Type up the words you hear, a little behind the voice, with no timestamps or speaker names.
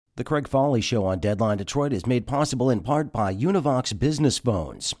The Craig Foley Show on Deadline Detroit is made possible in part by Univox Business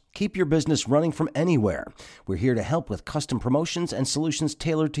Phones. Keep your business running from anywhere. We're here to help with custom promotions and solutions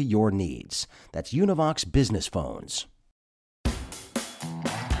tailored to your needs. That's Univox Business Phones.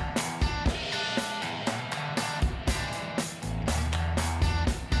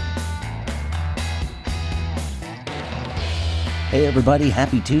 Hey everybody,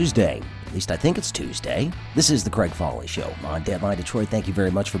 happy Tuesday. At least I think it's Tuesday. This is the Craig Foley Show on Deadline Detroit. Thank you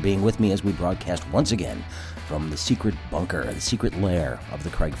very much for being with me as we broadcast once again from the secret bunker, the secret lair of the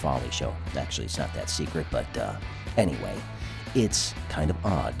Craig Foley Show. Actually, it's not that secret, but anyway, it's kind of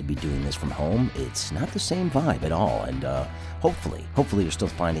odd to be doing this from home. It's not the same vibe at all, and hopefully you're still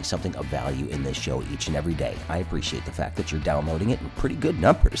finding something of value in this show each and every day. I appreciate the fact that you're downloading it in pretty good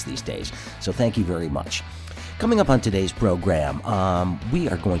numbers these days, so thank you very much. Coming up on today's program, we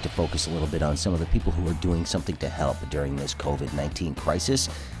are going to focus a little bit on some of the people who are doing something to help during this COVID-19 crisis.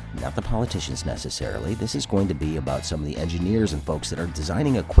 Not the politicians necessarily. This is going to be about some of the engineers and folks that are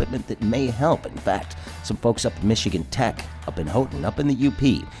designing equipment that may help. In fact, some folks up at Michigan Tech, up in Houghton, up in the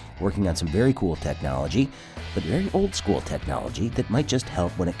UP, working on some very cool technology, but very old school technology that might just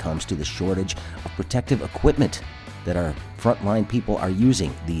help when it comes to the shortage of protective equipment that our frontline people are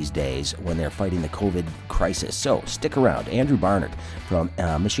using these days when they're fighting the COVID crisis. So stick around. Andrew Barnard from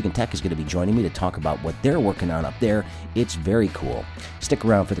Michigan Tech is going to be joining me to talk about what they're working on up there. It's very cool. Stick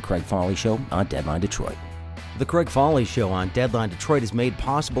around for the Craig Foley Show on Deadline Detroit. The Craig Foley Show on Deadline Detroit is made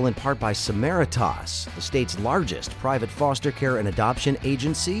possible in part by Samaritas, the state's largest private foster care and adoption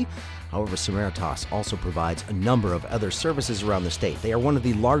agency. However, Samaritas also provides a number of other services around the state. They are one of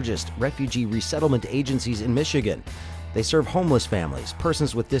the largest refugee resettlement agencies in Michigan. They serve homeless families,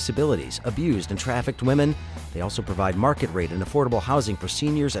 persons with disabilities, abused and trafficked women. They also provide market rate and affordable housing for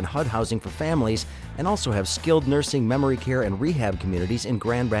seniors and HUD housing for families, and also have skilled nursing, memory care, and rehab communities in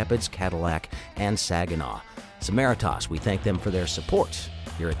Grand Rapids, Cadillac, and Saginaw. Samaritas, we thank them for their support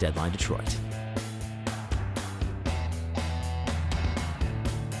here at Deadline Detroit.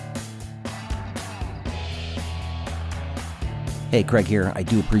 Hey, Craig here. I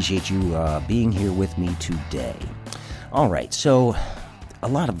do appreciate you being here with me today. All right, so a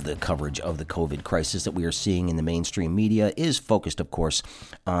lot of the coverage of the COVID crisis that we are seeing in the mainstream media is focused, of course,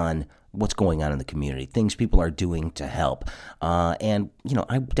 on what's going on in the community, things people are doing to help. And,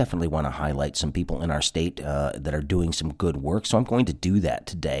 I definitely want to highlight some people in our state that are doing some good work. So I'm going to do that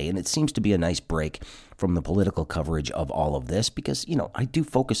today. And it seems to be a nice break from the political coverage of all of this because, I do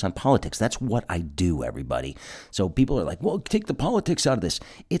focus on politics. That's what I do, everybody. So people are like, well, take the politics out of this.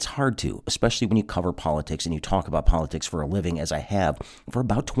 It's hard to, especially when you cover politics and you talk about politics for a living, as I have for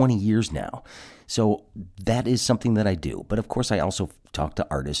about 20 years now. So that is something that I do. But of course, I also talk to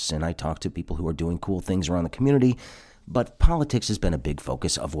artists and I talk to people who are doing cool things around the community. But politics has been a big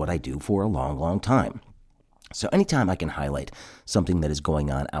focus of what I do for a long, long time. So anytime I can highlight something that is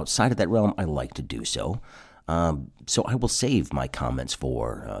going on outside of that realm, I like to do so. So I will save my comments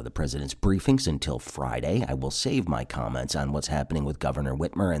for the president's briefings until Friday. I will save my comments on what's happening with Governor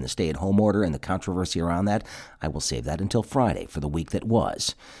Whitmer and the stay-at-home order and the controversy around that. I will save that until Friday for the week that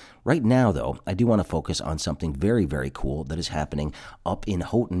was. Right now, though, I do want to focus on something very, very cool that is happening up in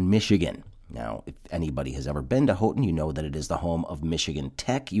Houghton, Michigan. Now, if anybody has ever been to Houghton, you know that it is the home of Michigan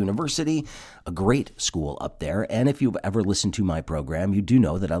Tech University, a great school up there. And if you've ever listened to my program, you do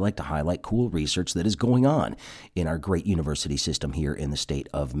know that I like to highlight cool research that is going on in our great university system here in the state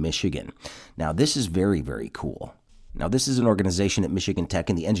of Michigan. Now, this is very, very cool. Now, this is an organization at Michigan Tech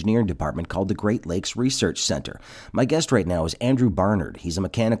in the engineering department called the Great Lakes Research Center. My guest right now is Andrew Barnard. He's a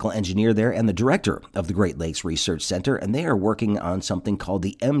mechanical engineer there and the director of the Great Lakes Research Center, and they are working on something called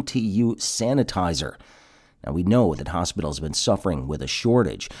the MTU Sanitizer. Now, we know that hospitals have been suffering with a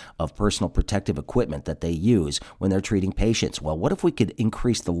shortage of personal protective equipment that they use when they're treating patients. Well, what if we could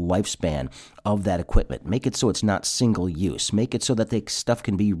increase the lifespan of that equipment, make it so it's not single use, make it so that the stuff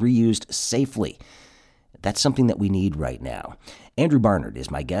can be reused safely? That's something that we need right now. Andrew Barnard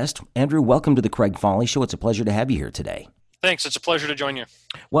is my guest. Andrew, welcome to the Craig Foley Show. It's a pleasure to have you here today. Thanks. It's a pleasure to join you.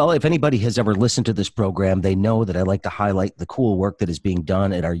 Well, if anybody has ever listened to this program, they know that I like to highlight the cool work that is being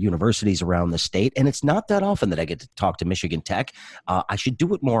done at our universities around the state. And it's not that often that I get to talk to Michigan Tech. I should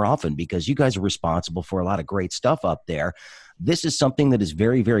do it more often because you guys are responsible for a lot of great stuff up there. This is something that is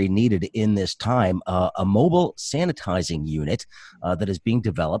very, very needed in this time, a mobile sanitizing unit that is being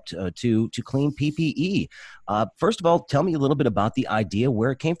developed to clean PPE. First of all, tell me a little bit about the idea,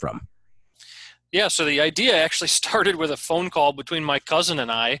 where it came from. Yeah, so the idea actually started with a phone call between my cousin and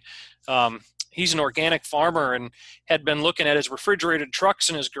I. He's an organic farmer and had been looking at his refrigerated trucks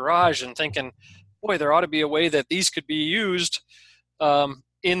in his garage and thinking, boy, there ought to be a way that these could be used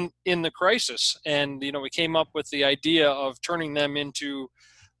in the crisis. And we came up with the idea of turning them into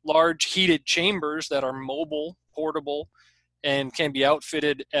large heated chambers that are mobile, portable, and can be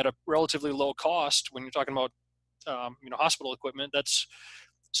outfitted at a relatively low cost. When you're talking about hospital equipment, that's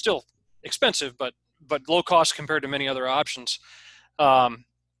still expensive, but low cost compared to many other options.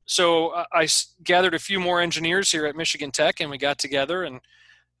 So I gathered a few more engineers here at Michigan Tech, and we got together and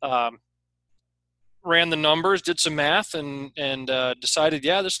ran the numbers, did some math, and decided,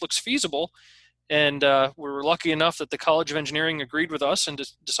 yeah, this looks feasible. And we were lucky enough that the College of Engineering agreed with us and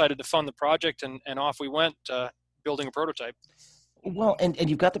decided to fund the project, and off we went, building a prototype. Well, and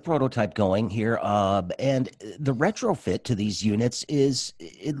you've got the prototype going here, and the retrofit to these units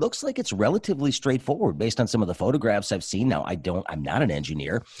it looks like it's relatively straightforward based on some of the photographs I've seen. Now, I'm not an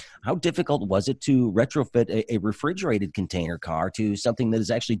engineer. How difficult was it to retrofit a refrigerated container car to something that is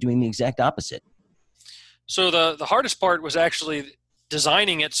actually doing the exact opposite? So the hardest part was actually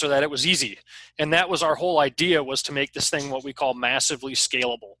designing it so that it was easy. And that was our whole idea, was to make this thing what we call massively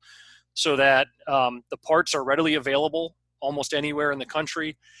scalable, so that the parts are readily available almost anywhere in the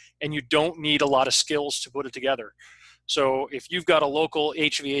country, and you don't need a lot of skills to put it together. So if you've got a local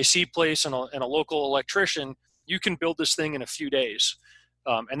HVAC place and a local electrician, you can build this thing in a few days.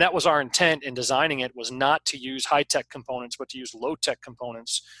 And that was our intent in designing it, was not to use high-tech components, but to use low-tech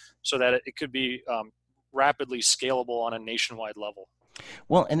components so that it could be rapidly scalable on a nationwide level.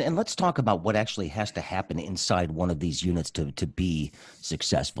 Well, and let's talk about what actually has to happen inside one of these units to be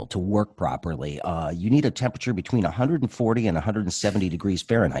successful, to work properly. You need a temperature between 140 and 170 degrees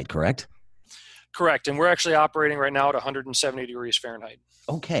Fahrenheit, correct? Correct. And we're actually operating right now at 170 degrees Fahrenheit.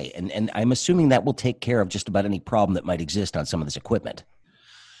 Okay. And I'm assuming that will take care of just about any problem that might exist on some of this equipment.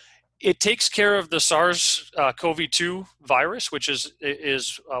 It takes care of the SARS-CoV-2 virus, which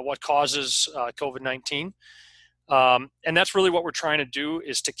is what causes COVID-19. And that's really what we're trying to do,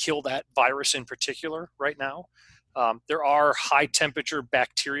 is to kill that virus in particular right now. There are high temperature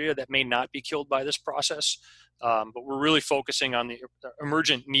bacteria that may not be killed by this process, but we're really focusing on the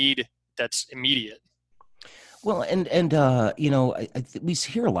emergent need that's immediate. Well, we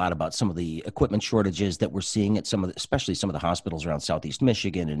hear a lot about some of the equipment shortages that we're seeing at especially some of the hospitals around Southeast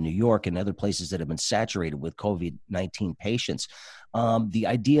Michigan and New York and other places that have been saturated with COVID-19 patients. The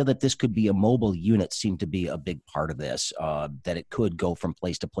idea that this could be a mobile unit seemed to be a big part of this, that it could go from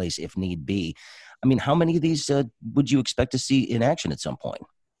place to place if need be. I mean, how many of these would you expect to see in action at some point?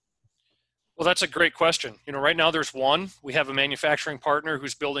 Well, that's a great question. Right now there's one. We have a manufacturing partner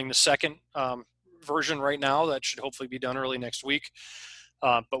who's building the second version right now that should hopefully be done early next week.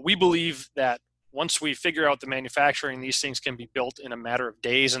 But we believe that once we figure out the manufacturing, these things can be built in a matter of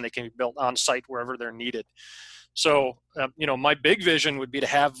days, and they can be built on site wherever they're needed. So, my big vision would be to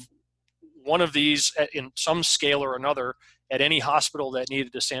have one of these in some scale or another at any hospital that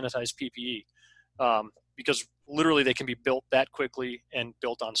needed to sanitize PPE, because literally they can be built that quickly and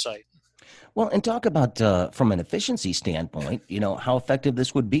built on site. Well, and talk about from an efficiency standpoint, how effective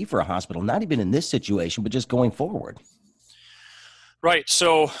this would be for a hospital, not even in this situation, but just going forward. Right.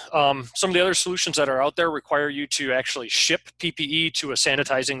 So some of the other solutions that are out there require you to actually ship PPE to a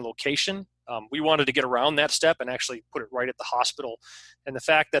sanitizing location. We wanted to get around that step and actually put it right at the hospital. And the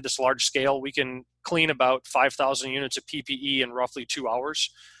fact that it's large scale, we can clean about 5,000 units of PPE in roughly 2 hours,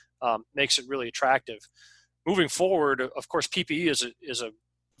 makes it really attractive. Moving forward, of course, PPE is a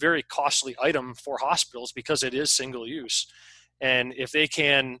very costly item for hospitals because it is single use. And if they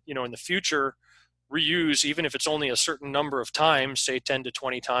can, in the future, reuse, even if it's only a certain number of times, say 10 to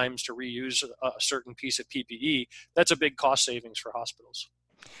 20 times to reuse a certain piece of PPE, that's a big cost savings for hospitals.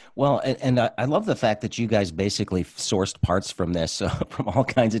 Well, and I love the fact that you guys basically sourced parts from this from all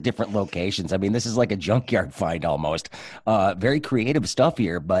kinds of different locations. I mean, this is like a junkyard find almost. Very creative stuff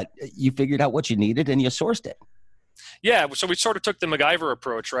here, but you figured out what you needed and you sourced it. Yeah, so we sort of took the MacGyver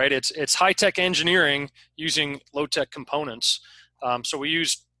approach, right? It's high-tech engineering using low-tech components. So we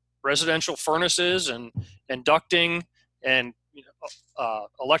used residential furnaces and ducting and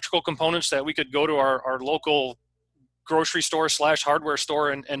electrical components that we could go to our local grocery store / hardware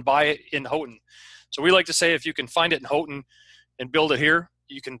store and buy it in Houghton. So we like to say, if you can find it in Houghton and build it here,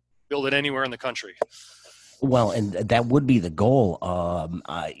 you can build it anywhere in the country. Well, and that would be the goal.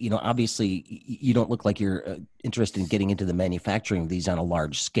 Obviously, you don't look like you're interested in getting into the manufacturing of these on a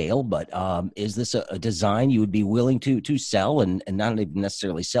large scale, but is this a design you would be willing to sell and not even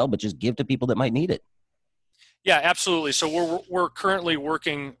necessarily sell, but just give to people that might need it? Yeah, absolutely. So we're currently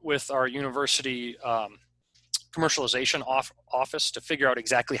working with our university commercialization office to figure out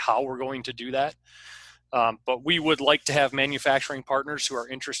exactly how we're going to do that. But we would like to have manufacturing partners who are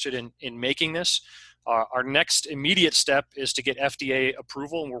interested in making this. Our next immediate step is to get FDA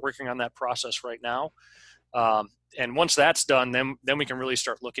approval, and we're working on that process right now. And once that's done, then we can really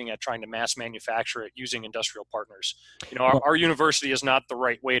start looking at trying to mass manufacture it using industrial partners. Our university is not the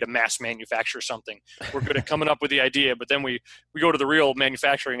right way to mass manufacture something. We're good at coming up with the idea, but then we go to the real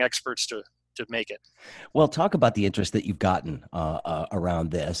manufacturing experts to make it. Well, talk about the interest that you've gotten around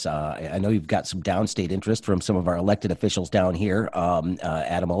this. I know you've got some downstate interest from some of our elected officials down here.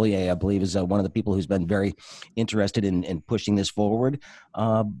 Adam Ollier, I believe, is one of the people who's been very interested in pushing this forward.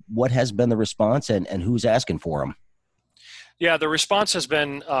 What has been the response, and who's asking for them? Yeah, the response has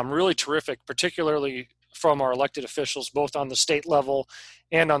been really terrific, particularly from our elected officials, both on the state level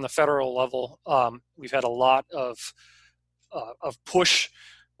and on the federal level. We've had a lot of push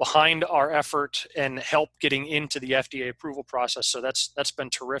behind our effort and help getting into the FDA approval process. So that's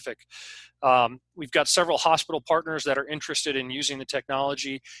been terrific. We've got several hospital partners that are interested in using the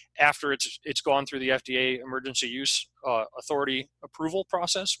technology after it's gone through the FDA Emergency Use Authority approval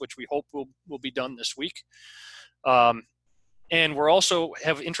process, which we hope will be done this week. And we're also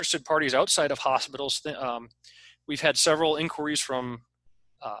have interested parties outside of hospitals. We've had several inquiries from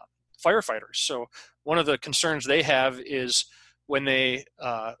firefighters. So one of the concerns they have is when they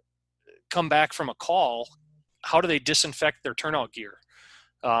come back from a call, how do they disinfect their turnout gear?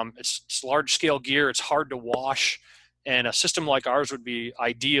 It's large-scale gear. It's hard to wash, and a system like ours would be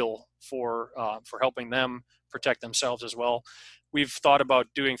ideal for helping them protect themselves as well. We've thought about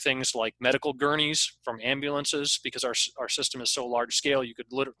doing things like medical gurneys from ambulances because our system is so large-scale. You could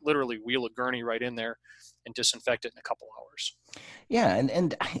literally wheel a gurney right in there and disinfect it in a couple hours. Yeah,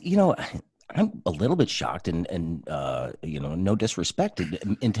 and I'm a little bit shocked and no disrespect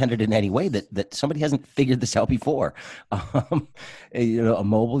intended in any way that somebody hasn't figured this out before. A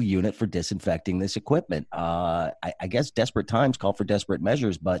mobile unit for disinfecting this equipment. I guess desperate times call for desperate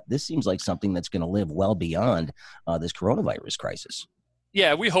measures, but this seems like something that's going to live well beyond this coronavirus crisis.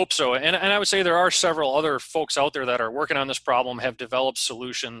 Yeah, we hope so. And I would say there are several other folks out there that are working on this problem, have developed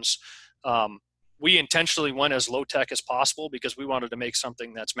solutions. We intentionally went as low tech as possible because we wanted to make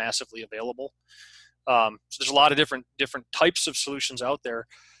something that's massively available. So there's a lot of different types of solutions out there,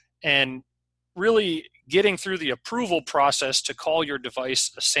 and really getting through the approval process to call your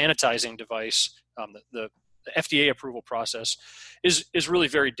device a sanitizing device, the FDA approval process is really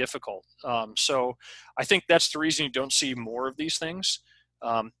very difficult. So I think that's the reason you don't see more of these things.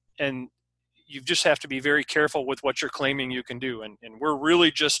 And you just have to be very careful with what you're claiming you can do. And we're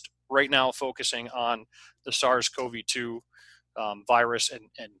really just right now focusing on the SARS-CoV-2 virus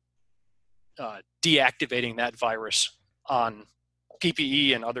and deactivating that virus on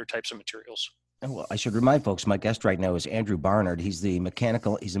PPE and other types of materials. Well, I should remind folks, my guest right now is Andrew Barnard. He's a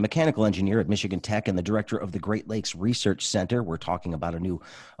mechanical engineer at Michigan Tech and the director of the Great Lakes Research Center. We're talking about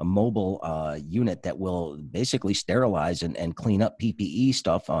a mobile unit that will basically sterilize and clean up PPE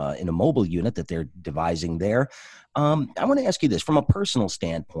stuff in a mobile unit that they're devising there. I want to ask you this from a personal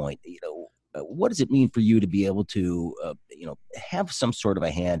standpoint. What does it mean for you to be able to, have some sort of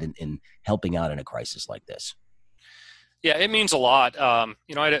a hand in helping out in a crisis like this? Yeah, it means a lot.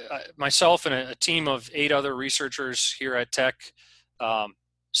 Myself and a team of 8 other researchers here at Tech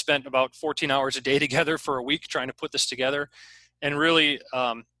spent about 14 hours a day together for a week trying to put this together. And really,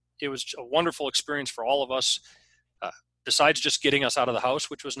 it was a wonderful experience for all of us. Besides just getting us out of the house,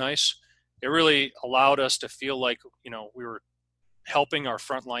 which was nice, it really allowed us to feel like, we were helping our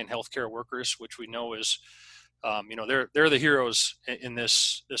frontline healthcare workers, which we know is, they're the heroes in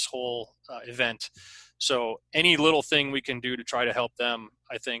this whole event. So any little thing we can do to try to help them,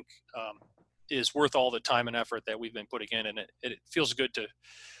 I think, is worth all the time and effort that we've been putting in. And it feels good to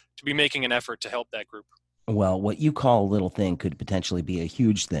be making an effort to help that group. Well, what you call a little thing could potentially be a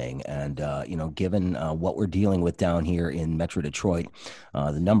huge thing. And, given what we're dealing with down here in Metro Detroit,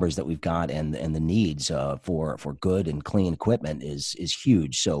 the numbers that we've got and the needs for good and clean equipment is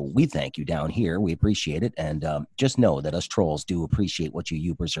huge. So we thank you down here. We appreciate it. And just know that us trolls do appreciate what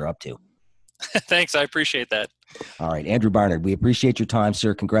you Youpers are up to. Thanks. I appreciate that. All right. Andrew Barnard, we appreciate your time,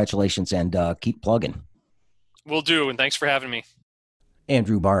 sir. Congratulations, and keep plugging. Will do, and thanks for having me.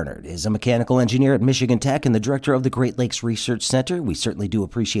 Andrew Barnard is a mechanical engineer at Michigan Tech and the director of the Great Lakes Research Center. We certainly do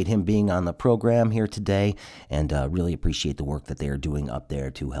appreciate him being on the program here today and really appreciate the work that they are doing up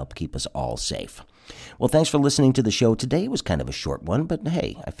there to help keep us all safe. Well, thanks for listening to the show today. It was kind of a short one, but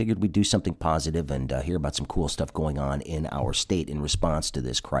hey, I figured we'd do something positive and hear about some cool stuff going on in our state in response to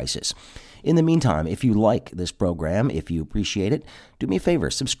this crisis. In the meantime, if you like this program, if you appreciate it, do me a favor,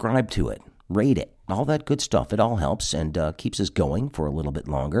 subscribe to it. Rate it, all that good stuff. It all helps and keeps us going for a little bit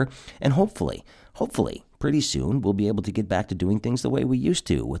longer. And hopefully, pretty soon we'll be able to get back to doing things the way we used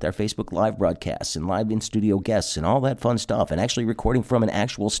to with our Facebook Live broadcasts and live in-studio guests and all that fun stuff, and actually recording from an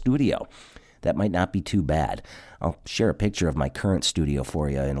actual studio. That might not be too bad. I'll share a picture of my current studio for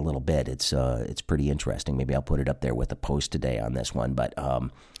you in a little bit. It's pretty interesting. Maybe I'll put it up there with a post today on this one. But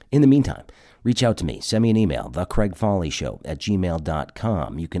in the meantime, reach out to me. Send me an email,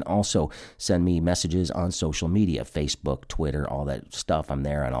 thecraigfolleyshow@gmail.com. You can also send me messages on social media, Facebook, Twitter, all that stuff. I'm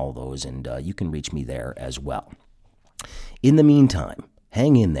there on all those, and you can reach me there as well. In the meantime,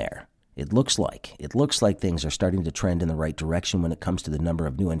 hang in there. It looks like things are starting to trend in the right direction when it comes to the number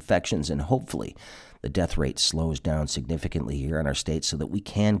of new infections, and hopefully the death rate slows down significantly here in our state so that we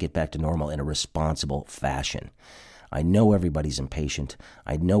can get back to normal in a responsible fashion. I know everybody's impatient.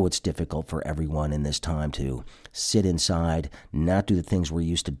 I know it's difficult for everyone in this time to sit inside, not do the things we're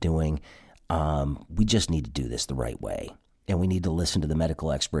used to doing. We just need to do this the right way, and we need to listen to the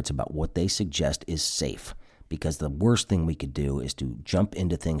medical experts about what they suggest is safe. Because the worst thing we could do is to jump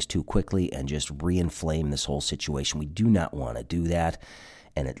into things too quickly and just reinflame this whole situation. We do not want to do that.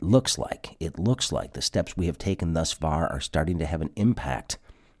 And it looks like the steps we have taken thus far are starting to have an impact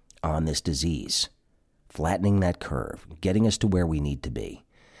on this disease, flattening that curve, getting us to where we need to be.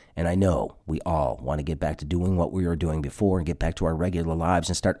 And I know we all want to get back to doing what we were doing before and get back to our regular lives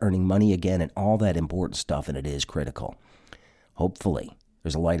and start earning money again and all that important stuff, and it is critical. Hopefully,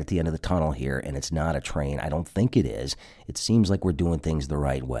 there's a light at the end of the tunnel here, and it's not a train. I don't think it is. It seems like we're doing things the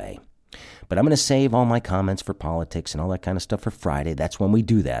right way. But I'm going to save all my comments for politics and all that kind of stuff for Friday. That's when we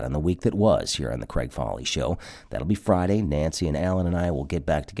do that, on the week that was here on the Craig Foley Show. That'll be Friday. Nancy and Alan and I will get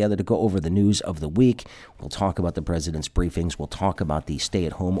back together to go over the news of the week. We'll talk about the president's briefings. We'll talk about the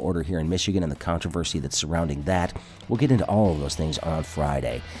stay-at-home order here in Michigan and the controversy that's surrounding that. We'll get into all of those things on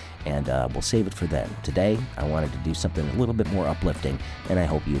Friday, and we'll save it for then. Today, I wanted to do something a little bit more uplifting, and I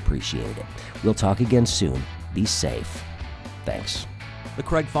hope you appreciate it. We'll talk again soon. Be safe. Thanks. The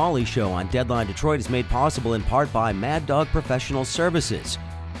Craig Foley Show on Deadline Detroit is made possible in part by Mad Dog Professional Services.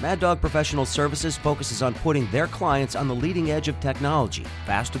 Mad Dog Professional Services focuses on putting their clients on the leading edge of technology,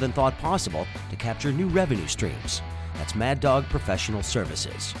 faster than thought possible, to capture new revenue streams. That's Mad Dog Professional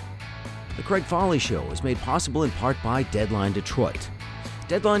Services. The Craig Foley Show is made possible in part by Deadline Detroit.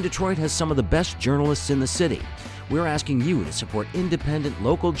 Deadline Detroit has some of the best journalists in the city. We're asking you to support independent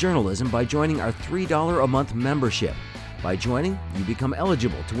local journalism by joining our $3 a month membership. By joining, you become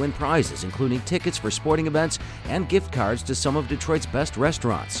eligible to win prizes, including tickets for sporting events and gift cards to some of Detroit's best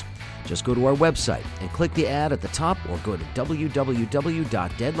restaurants. Just go to our website and click the ad at the top, or go to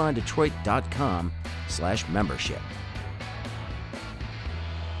www.deadlinedetroit.com/membership.